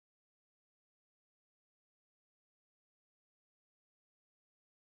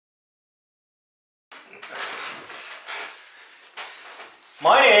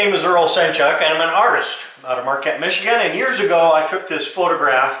My name is Earl Senchuk and I'm an artist out of Marquette, Michigan, and years ago I took this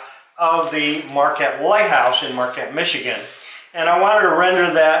photograph of the Marquette Lighthouse in Marquette, Michigan, and I wanted to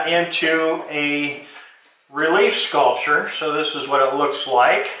render that into a relief sculpture. So this is what it looks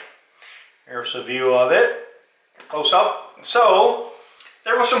like. Here's a view of it, close up. So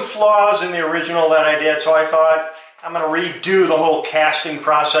there were some flaws in the original that I did, so I thought I'm going to redo the whole casting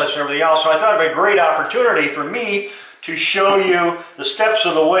process and everything else. So I thought it'd be a great opportunity for me to show you the steps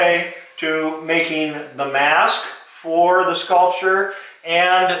of the way to making the mask for the sculpture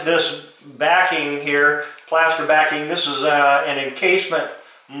and this backing here, plaster backing. This is an encasement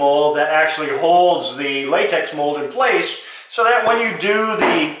mold that actually holds the latex mold in place so that when you do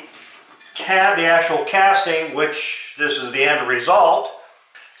the actual casting, which this is the end result.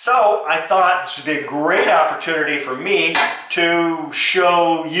 So I thought this would be a great opportunity for me to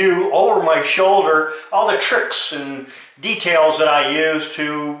show you over my shoulder all the tricks and details that I use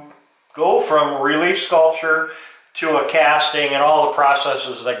to go from relief sculpture to a casting and all the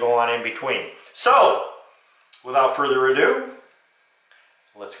processes that go on in between. So, without further ado,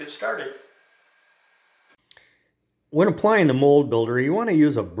 let's get started. When applying the mold builder, you want to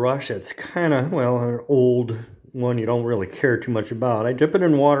use a brush that's kind of, well, an old one you don't really care too much about. I dip it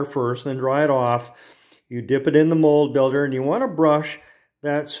in water first, then dry it off. You dip it in the mold builder, and you want a brush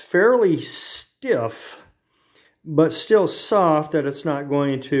that's fairly stiff, but still soft, that it's not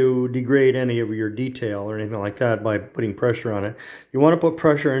going to degrade any of your detail or anything like that by putting pressure on it. You want to put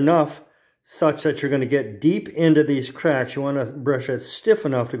pressure enough such that you're going to get deep into these cracks. You want a brush that's stiff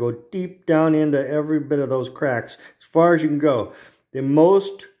enough to go deep down into every bit of those cracks, as far as you can go. The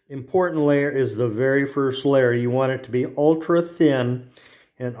most important layer is the very first layer. You want it to be ultra thin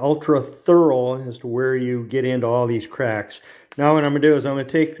and ultra thorough as to where you get into all these cracks. Now what I'm going to do is I'm going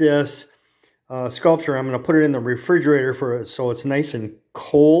to take this sculpture, I'm going to put it in the refrigerator so it's nice and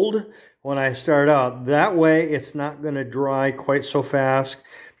cold when I start out. That way it's not going to dry quite so fast,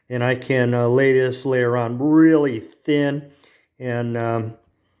 and I can lay this layer on really thin and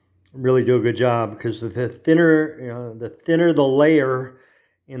really do a good job, because the thinner, the layer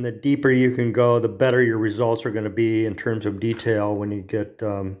and the deeper you can go, the better your results are going to be in terms of detail when you get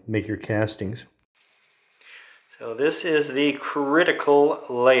make your castings. So this is the critical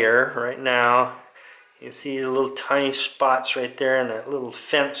layer right now. You see the little tiny spots right there and that little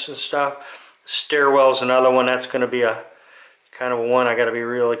fence and stuff. Stairwell's another one. That's going to be a kind of one I got to be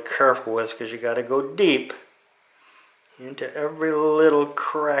really careful with, because you got to go deep into every little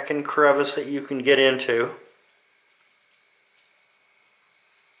crack and crevice that you can get into.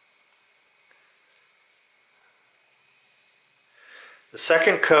 The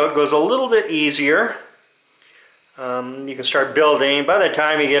second coat goes a little bit easier. You can start building. By the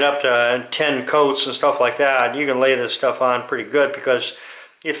time you get up to 10 coats and stuff like that, you can lay this stuff on pretty good, because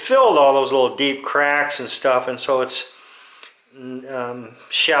you filled all those little deep cracks and stuff, and so it's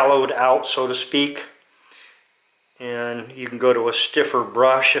shallowed out, so to speak. And you can go to a stiffer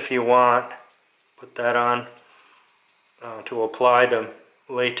brush if you want. Put that on to apply the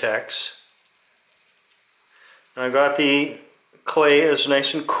latex. Now I've got the clay is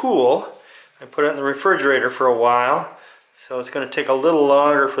nice and cool. I put it in the refrigerator for a while, so it's going to take a little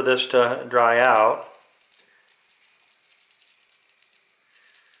longer for this to dry out.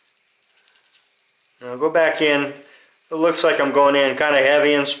 Now I'll go back in. It looks like I'm going in kind of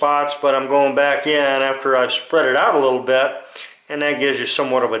heavy in spots, but I'm going back in after I've spread it out a little bit, and that gives you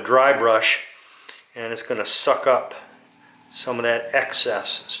somewhat of a dry brush, and it's going to suck up some of that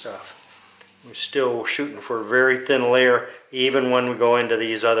excess stuff. We're still shooting for a very thin layer, even when we go into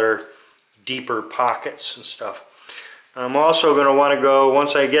these other deeper pockets and stuff. I'm also going to want to go,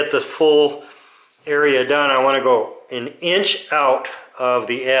 once I get the full area done, I want to go an inch out of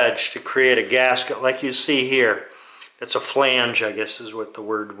the edge to create a gasket like you see here. That's a flange, I guess is what the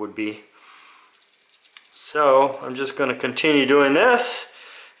word would be. So I'm just going to continue doing this,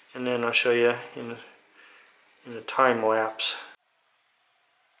 and then I'll show you in a time lapse.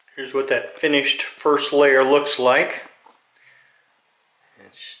 Here's what that finished first layer looks like.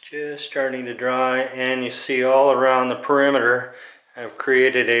 It's just starting to dry, and you see all around the perimeter I've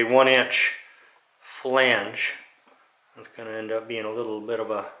created a 1-inch flange. It's going to end up being a little bit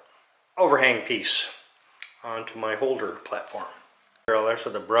of a overhang piece onto my holder platform. That's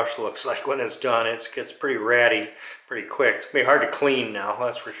what the brush looks like when it's done. It gets pretty ratty pretty quick. It's going to be hard to clean now,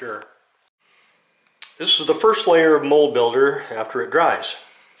 that's for sure. This is the first layer of mold builder after it dries.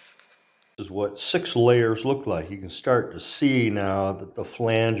 This is what 6 layers look like. You can start to see now that the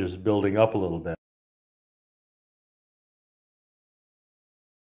flange is building up a little bit.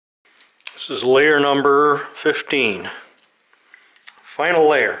 This is layer number 15. final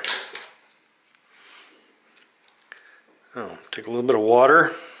layer. Oh, take a little bit of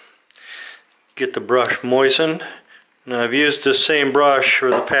water, get the brush moistened. Now I've used this same brush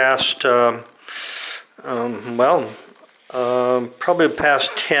for the past, probably the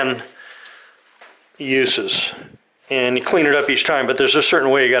past 10 uses. And you clean it up each time, but there's a certain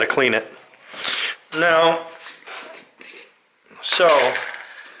way you got to clean it. Now, so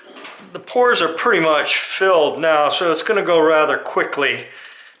the pores are pretty much filled now, so it's going to go rather quickly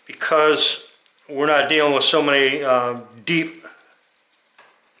because we're not dealing with so many deep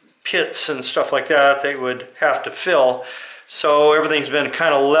pits and stuff like that they would have to fill. So everything's been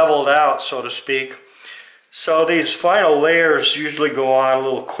kind of leveled out, so to speak. So these final layers usually go on a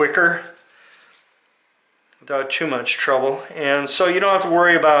little quicker without too much trouble. And so you don't have to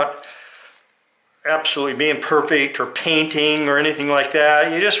worry about absolutely being perfect or painting or anything like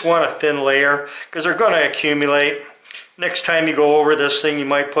that. You just want a thin layer because they're going to accumulate. Next time you go over this thing, you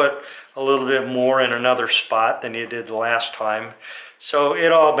might put a little bit more in another spot than you did the last time. So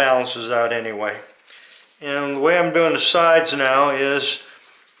it all balances out anyway. And the way I'm doing the sides now is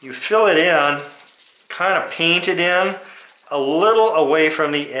you fill it in, kind of paint it in a little away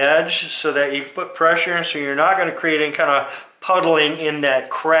from the edge so that you put pressure in, so you're not going to create any kind of puddling in that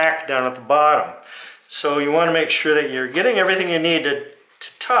crack down at the bottom. So you want to make sure that you're getting everything you need to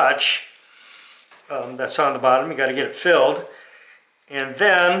touch that's on the bottom. You got to get it filled. And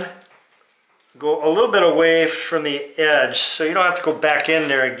then go a little bit away from the edge so you don't have to go back in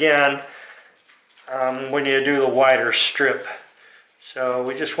there again when you do the wider strip. So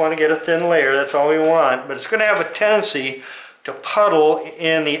we just want to get a thin layer, that's all we want, but it's going to have a tendency to puddle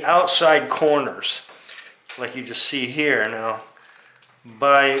in the outside corners like you just see here. Now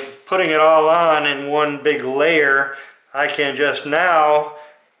by putting it all on in one big layer, I can just now,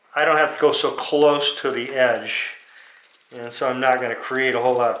 I don't have to go so close to the edge. And so I'm not going to create a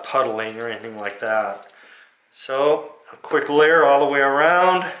whole lot of puddling or anything like that. So a quick layer all the way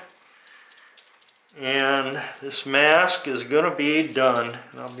around, and this mask is going to be done.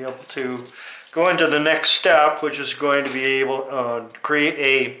 And I'll be able to go into the next step, which is going to be able to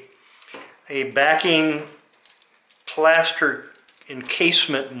create a backing plaster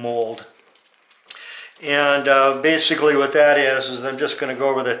encasement mold. And basically what that is I'm just going to go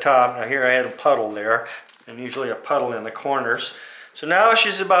over the top. Now here I had a puddle there, and usually a puddle in the corners. So now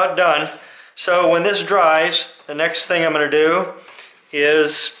she's about done. So when this dries, the next thing I'm going to do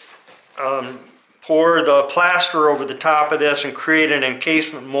is pour the plaster over the top of this and create an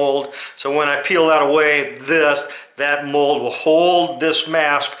encasement mold. So when I peel that away, that mold will hold this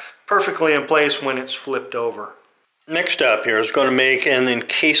mask perfectly in place when it's flipped over. Next step here is going to make an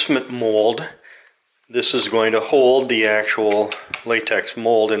encasement mold. This is going to hold the actual latex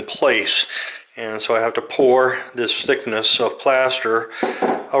mold in place. And so I have to pour this thickness of plaster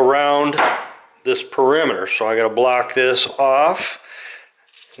around this perimeter. So I got to block this off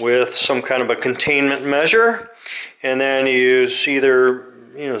with some kind of a containment measure, and then use either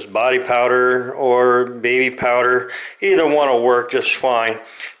body powder or baby powder. Either one will work just fine. I'm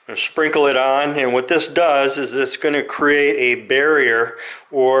going to sprinkle it on, and what this does is it's going to create a barrier,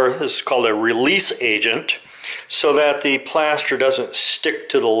 or this is called a release agent, so that the plaster doesn't stick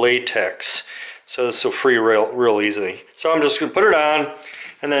to the latex. So this will free real easily. So I'm just going to put it on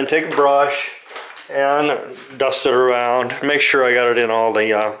and then take a brush and dust it around. Make sure I got it in all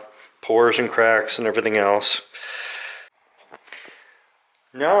the pores and cracks and everything else.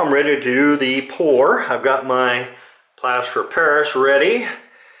 Now I'm ready to do the pour. I've got my plaster of Paris ready,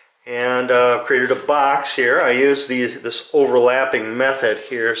 and created a box here. I use this overlapping method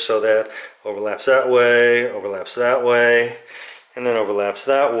here so that overlaps that way, and then overlaps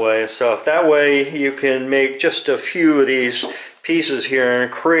that way. So if that way you can make just a few of these pieces here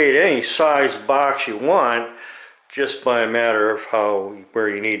and create any size box you want just by a matter of where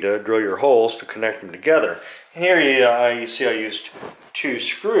you need to drill your holes to connect them together. And here you see I used 2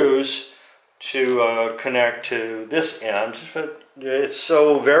 screws to connect to this end, but it's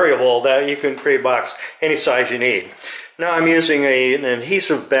so variable that you can create a box any size you need. Now I'm using an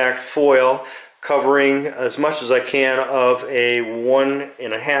adhesive backed foil covering as much as I can of a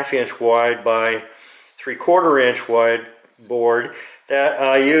 1.5 inch wide by 3/4 inch wide board. That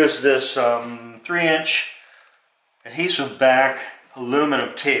I use this 3-inch adhesive back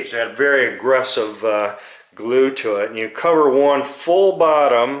aluminum tape. They had very aggressive glue to it, and you cover one full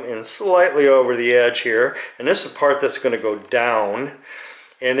bottom and slightly over the edge here, and this is the part that's going to go down,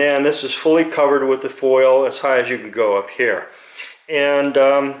 and then this is fully covered with the foil as high as you can go up here. And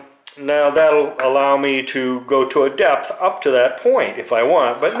now that'll allow me to go to a depth up to that point if I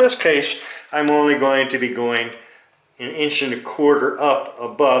want, but in this case I'm only going to be going 1.25 inches up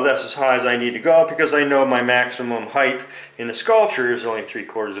above. That's as high as I need to go because I know my maximum height in the sculpture is only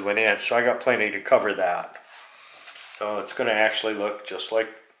 3/4 inch, so I got plenty to cover that. So it's going to actually look just like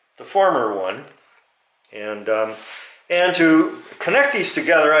the former one. And to connect these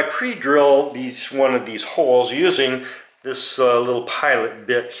together, I pre-drill one of these holes using this little pilot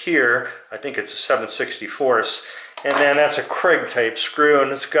bit here. I think it's a 7/64, and then that's a Craig type screw,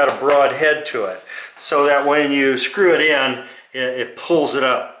 and it's got a broad head to it, so that when you screw it in, it pulls it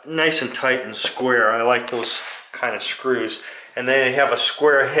up nice and tight and square. I like those kind of screws. And they have a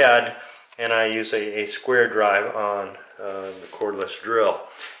square head, and I use a square drive on the cordless drill.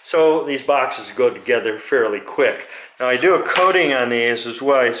 So these boxes go together fairly quick. Now I do a coating on these as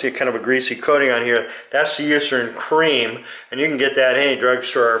well. You see kind of a greasy coating on here. That's the Eucerin cream, and you can get that at any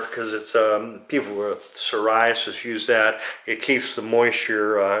drugstore because it's people with psoriasis use that. It keeps the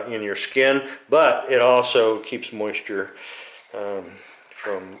moisture in your skin, but it also keeps moisture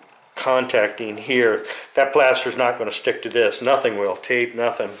from contacting here. That plaster is not going to stick to this. Nothing will. Tape,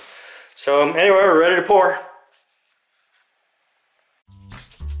 nothing. So anyway, we're ready to pour.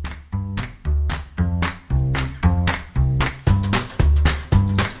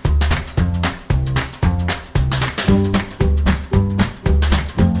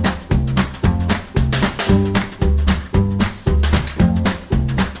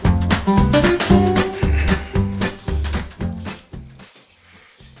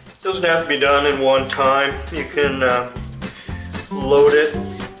 Doesn't have to be done in one time. You can load it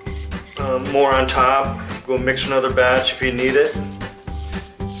more on top, go mix another batch if you need it.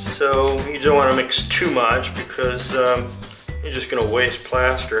 So you don't want to mix too much because you're just going to waste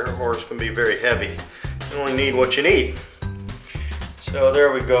plaster, or it's going to be very heavy. You only need what you need. So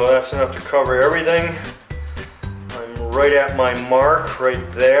there we go, that's enough to cover everything. I'm right at my mark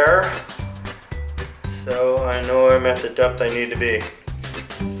right there, so I know I'm at the depth I need to be.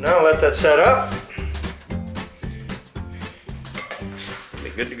 Now let that set up. Be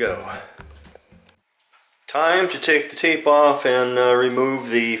good to go. Time to take the tape off and remove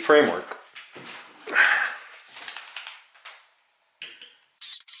the framework.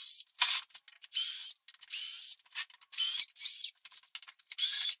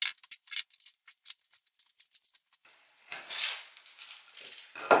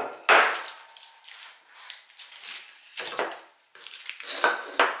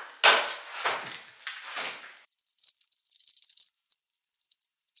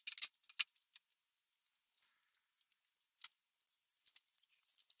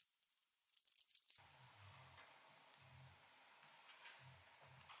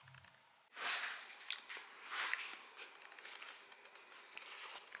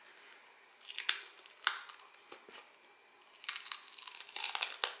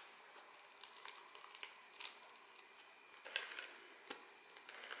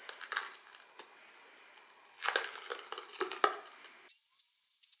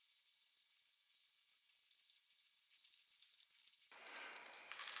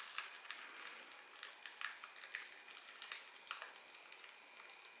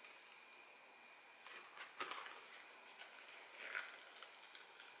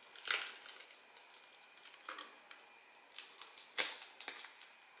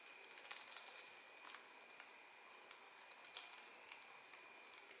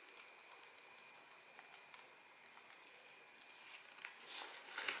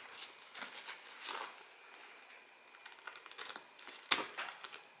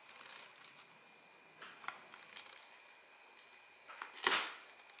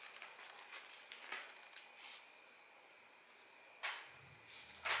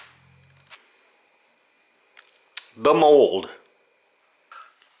 The mold.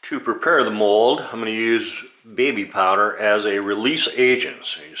 To prepare the mold, I'm going to use baby powder as a release agent.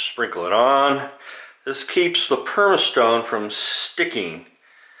 So you sprinkle it on. This keeps the permastone from sticking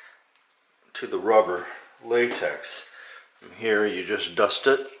to the rubber latex. And here you just dust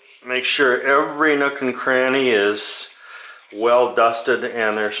it. Make sure every nook and cranny is well dusted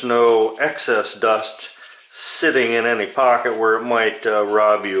and there's no excess dust sitting in any pocket where it might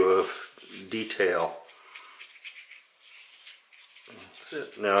rob you of detail. That's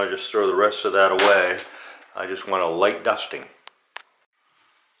it. Now I just throw the rest of that away. I just want a light dusting.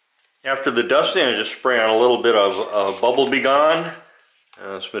 After the dusting, I just spray on a little bit of Bubble Be Gone.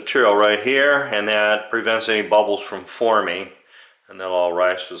 This material right here, and that prevents any bubbles from forming, and they'll all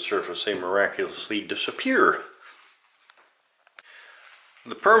rise to the surface. They miraculously disappear.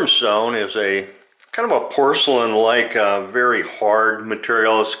 The permastone is a kind of a porcelain-like, very hard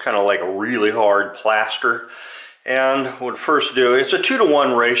material. It's kind of like a really hard plaster. And what I'd first do, it's a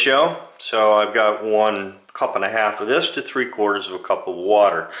 2-to-1 ratio. So I've got 1 cup and a half of this to 3/4 of a cup of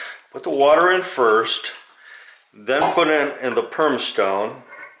water. Put the water in first, then put in the permastone.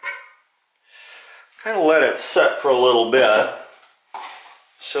 Kind of let it set for a little bit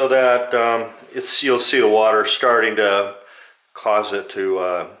so that you'll see the water starting to cause it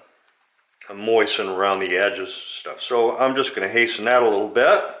to moisten around the edges and stuff. So I'm just going to hasten that a little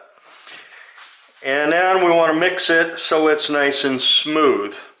bit. And then we want to mix it so it's nice and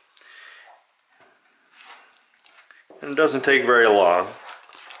smooth. And it doesn't take very long.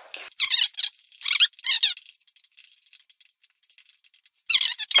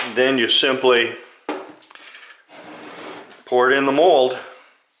 And then you simply pour it in the mold.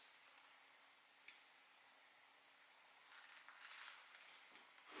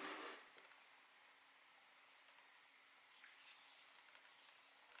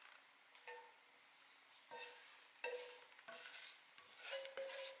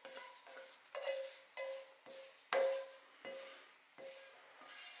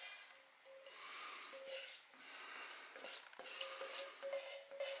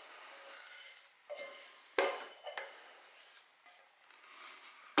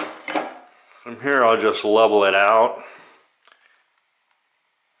 From here I'll just level it out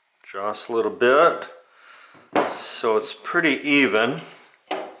just a little bit so it's pretty even.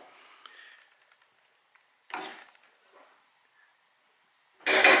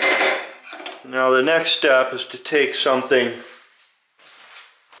 Now the next step is to take something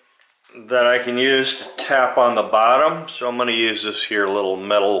that I can use to tap on the bottom. So I'm going to use this here little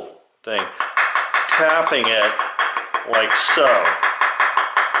metal thing, tapping it like so.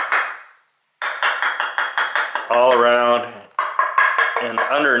 All around and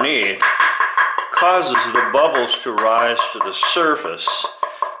underneath, causes the bubbles to rise to the surface,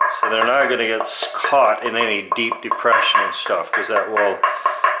 so they're not going to get caught in any deep depression and stuff, because that will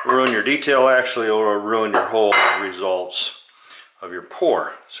ruin your detail. Actually, it will ruin your whole results of your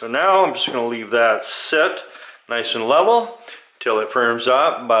pour. So now I'm just going to leave that sit nice and level till it firms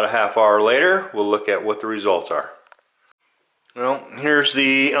up. About a half hour later, we'll look at what the results are. Well, here's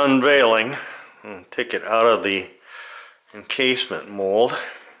the unveiling. I'll take it out of the encasement mold.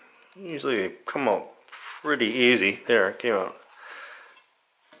 Usually they come out pretty easy. There, it came out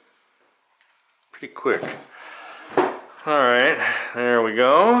pretty quick. Alright, there we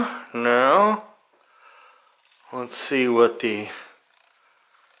go. Now, let's see what the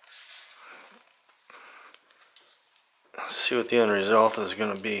end result is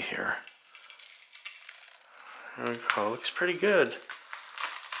going to be here. There we go. Looks pretty good.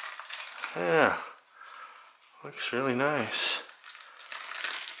 Yeah, looks really nice.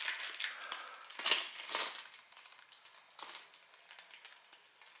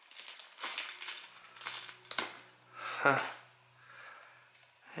 Huh.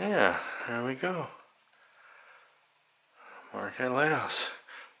 Yeah, there we go. Marquette Lighthouse.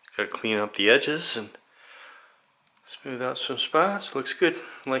 Got to clean up the edges and smooth out some spots. Looks good.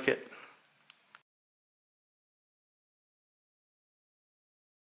 Like it.